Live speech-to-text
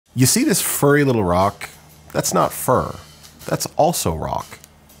You see this furry little rock? That's not fur. That's also rock.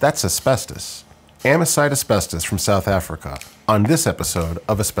 That's asbestos. Amosite asbestos from South Africa on this episode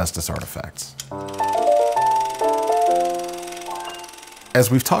of Asbestos Artifacts. As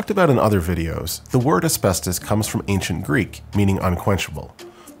we've talked about in other videos, the word asbestos comes from ancient Greek, meaning unquenchable.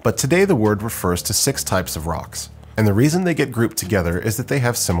 But today the word refers to 6 types of rocks, and the reason they get grouped together is that they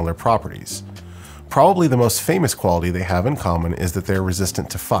have similar properties. Probably the most famous quality they have in common is that they are resistant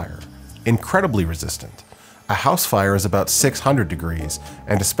to fire. Incredibly resistant. A house fire is about 600 degrees,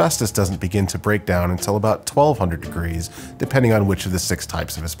 and asbestos doesn't begin to break down until about 1200 degrees, depending on which of the 6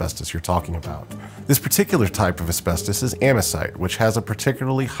 types of asbestos you're talking about. This particular type of asbestos is amosite, which has a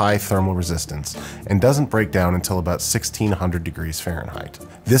particularly high thermal resistance and doesn't break down until about 1600 degrees Fahrenheit.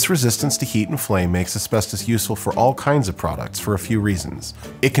 This resistance to heat and flame makes asbestos useful for all kinds of products for a few reasons.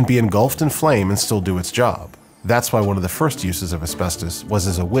 It can be engulfed in flame and still do its job. That's why one of the first uses of asbestos was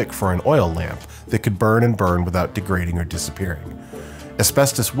as a wick for an oil lamp that could burn and burn without degrading or disappearing.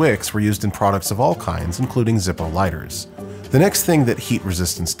 Asbestos wicks were used in products of all kinds, including Zippo lighters. The next thing that heat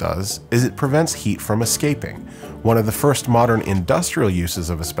resistance does is it prevents heat from escaping. One of the first modern industrial uses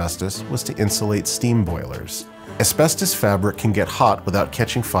of asbestos was to insulate steam boilers. Asbestos fabric can get hot without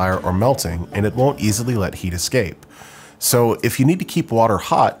catching fire or melting, and it won't easily let heat escape. So if you need to keep water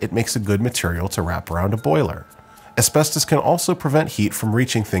hot, it makes a good material to wrap around a boiler. Asbestos can also prevent heat from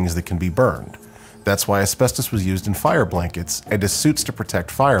reaching things that can be burned. That's why asbestos was used in fire blankets and as suits to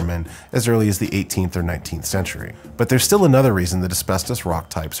protect firemen as early as the 18th or 19th century. But there's still another reason that asbestos rock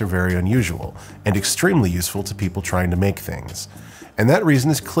types are very unusual and extremely useful to people trying to make things. And that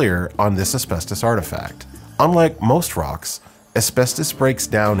reason is clear on this asbestos artifact. Unlike most rocks, asbestos breaks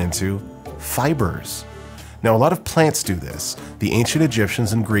down into fibers. Now, a lot of plants do this. The ancient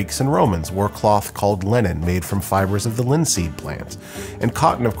Egyptians and Greeks and Romans wore cloth called linen made from fibers of the linseed plant. And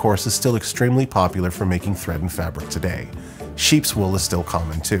cotton, of course, is still extremely popular for making thread and fabric today. Sheep's wool is still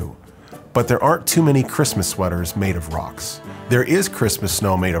common too. But there aren't too many Christmas sweaters made of rocks. There is Christmas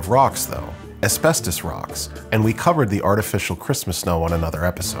snow made of rocks though, asbestos rocks, and we covered the artificial Christmas snow on another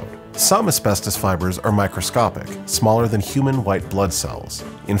episode. Some asbestos fibers are microscopic, smaller than human white blood cells.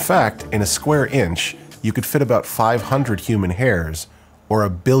 In fact, in a square inch, you could fit about 500 human hairs, or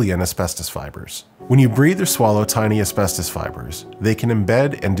 1 billion asbestos fibers. When you breathe or swallow tiny asbestos fibers, they can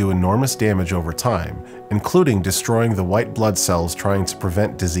embed and do enormous damage over time, including destroying the white blood cells trying to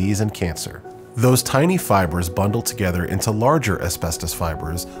prevent disease and cancer. Those tiny fibers bundle together into larger asbestos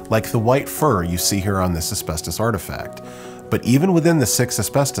fibers, like the white fur you see here on this asbestos artifact. But even within the 6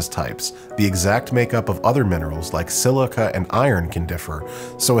 asbestos types, the exact makeup of other minerals like silica and iron can differ,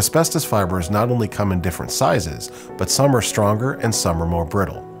 so asbestos fibers not only come in different sizes, but some are stronger and some are more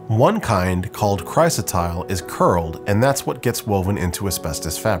brittle. One kind, called chrysotile, is curled, and that's what gets woven into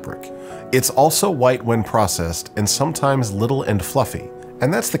asbestos fabric. It's also white when processed and sometimes little and fluffy,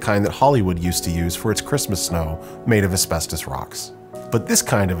 and that's the kind that Hollywood used to use for its Christmas snow made of asbestos rocks. But this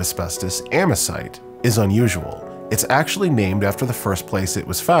kind of asbestos, amosite, is unusual. It's actually named after the first place it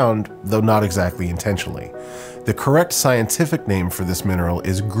was found, though not exactly intentionally. The correct scientific name for this mineral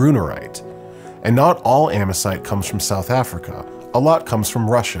is grunerite. And not all amosite comes from South Africa. A lot comes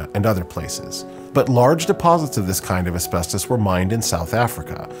from Russia and other places. But large deposits of this kind of asbestos were mined in South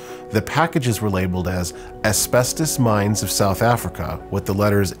Africa. The packages were labeled as Asbestos Mines of South Africa with the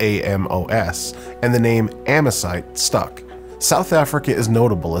letters AMOS, and the name amosite stuck. South Africa is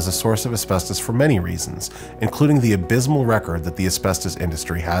notable as a source of asbestos for many reasons, including the abysmal record that the asbestos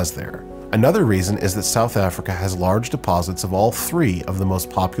industry has there. Another reason is that South Africa has large deposits of all 3 of the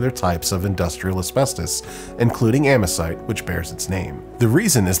most popular types of industrial asbestos, including amosite, which bears its name. The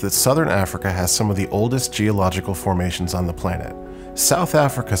reason is that Southern Africa has some of the oldest geological formations on the planet. South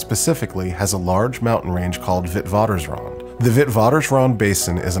Africa specifically has a large mountain range called Witwatersrand. The Witwatersrand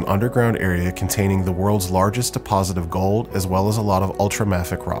Basin is an underground area containing the world's largest deposit of gold as well as a lot of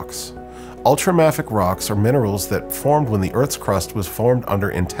ultramafic rocks. Ultramafic rocks are minerals that formed when the Earth's crust was formed under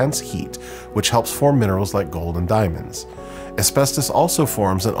intense heat, which helps form minerals like gold and diamonds. Asbestos also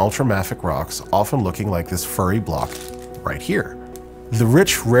forms in ultramafic rocks, often looking like this furry block right here. The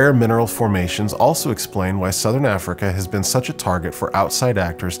rich, rare mineral formations also explain why Southern Africa has been such a target for outside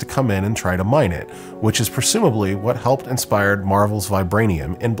actors to come in and try to mine it, which is presumably what helped inspire Marvel's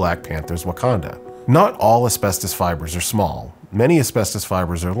vibranium in Black Panther's Wakanda. Not all asbestos fibers are small. Many asbestos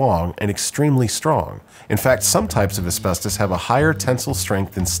fibers are long and extremely strong. In fact, some types of asbestos have a higher tensile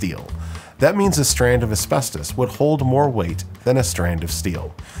strength than steel. That means a strand of asbestos would hold more weight than a strand of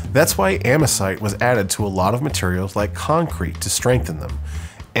steel. That's why amosite was added to a lot of materials like concrete to strengthen them.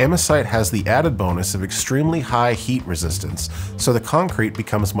 Amosite has the added bonus of extremely high heat resistance, so the concrete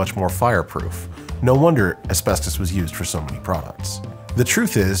becomes much more fireproof. No wonder asbestos was used for so many products. The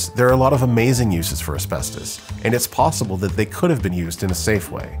truth is, there are a lot of amazing uses for asbestos, and it's possible that they could have been used in a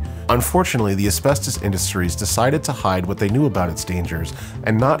safe way. Unfortunately, the asbestos industries decided to hide what they knew about its dangers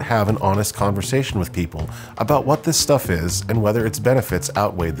and not have an honest conversation with people about what this stuff is and whether its benefits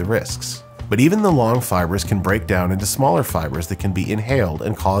outweighed the risks. But even the long fibers can break down into smaller fibers that can be inhaled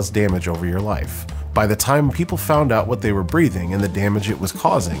and cause damage over your life. By the time people found out what they were breathing and the damage it was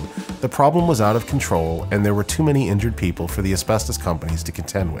causing, the problem was out of control and there were too many injured people for the asbestos companies to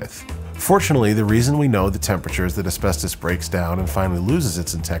contend with. Fortunately, the reason we know the temperatures that asbestos breaks down and finally loses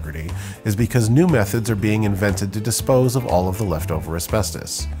its integrity is because new methods are being invented to dispose of all of the leftover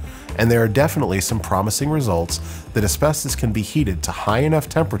asbestos. And there are definitely some promising results that asbestos can be heated to high enough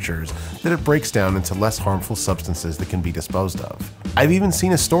temperatures that it breaks down into less harmful substances that can be disposed of. I've even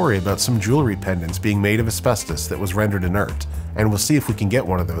seen a story about some jewelry pendants being made of asbestos that was rendered inert, and we'll see if we can get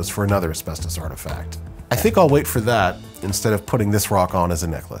one of those for another asbestos artifact. I think I'll wait for that instead of putting this rock on as a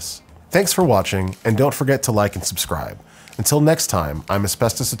necklace. Thanks for watching, and don't forget to like and subscribe. Until next time, I'm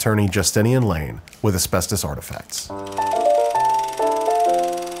asbestos attorney Justinian Lane with Asbestos Artifacts.